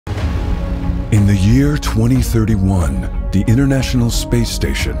In the year 2031, the International Space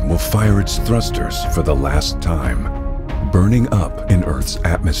Station will fire its thrusters for the last time, burning up in Earth's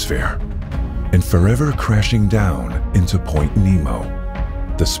atmosphere and forever crashing down into Point Nemo,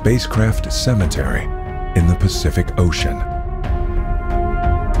 the spacecraft cemetery in the Pacific Ocean.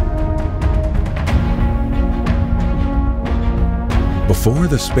 Before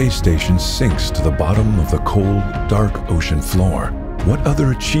the space station sinks to the bottom of the cold, dark ocean floor, what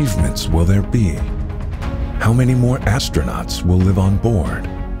other achievements will there be? How many more astronauts will live on board?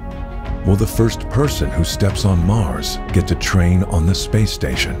 Will the first person who steps on Mars get to train on the space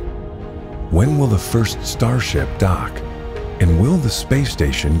station? When will the first Starship dock? And will the space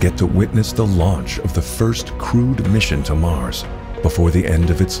station get to witness the launch of the first crewed mission to Mars before the end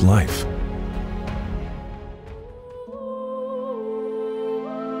of its life?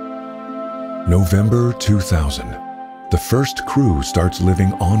 November 2000. The first crew starts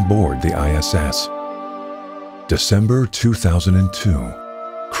living on board the ISS. December 2002.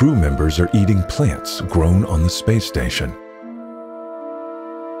 Crew members are eating plants grown on the space station.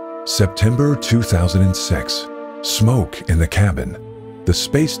 September 2006. Smoke in the cabin. The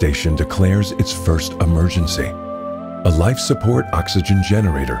space station declares its first emergency. A life support oxygen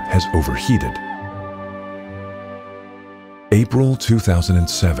generator has overheated. April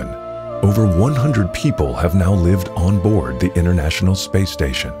 2007. Over 100 people have now lived on board the International Space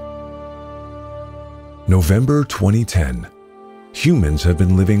Station. November 2010. Humans have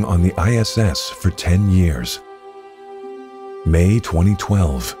been living on the ISS for 10 years. May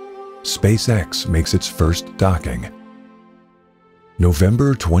 2012. SpaceX makes its first docking.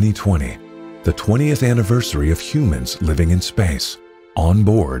 November 2020. The 20th anniversary of humans living in space, on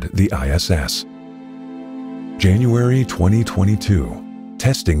board the ISS. January 2022.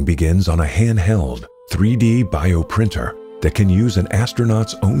 Testing begins on a handheld 3D bioprinter that can use an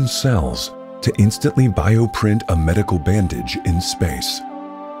astronaut's own cells to instantly bioprint a medical bandage in space.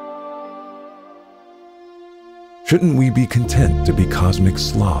 Shouldn't we be content to be cosmic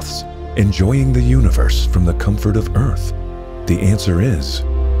sloths, enjoying the universe from the comfort of Earth? The answer is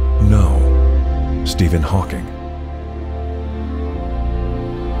no. Stephen Hawking.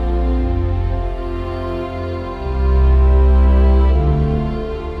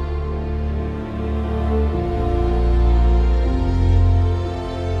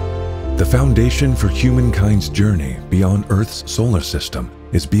 The foundation for humankind's journey beyond Earth's solar system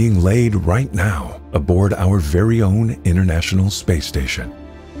is being laid right now aboard our very own International Space Station.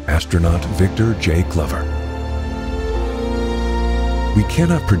 Astronaut Victor J. Glover. We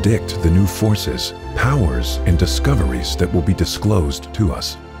cannot predict the new forces, powers, and discoveries that will be disclosed to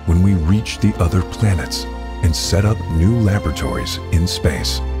us when we reach the other planets and set up new laboratories in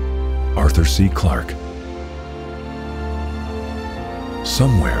space. Arthur C. Clarke.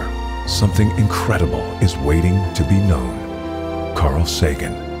 Somewhere, something incredible is waiting to be known. Carl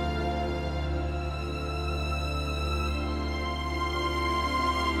Sagan.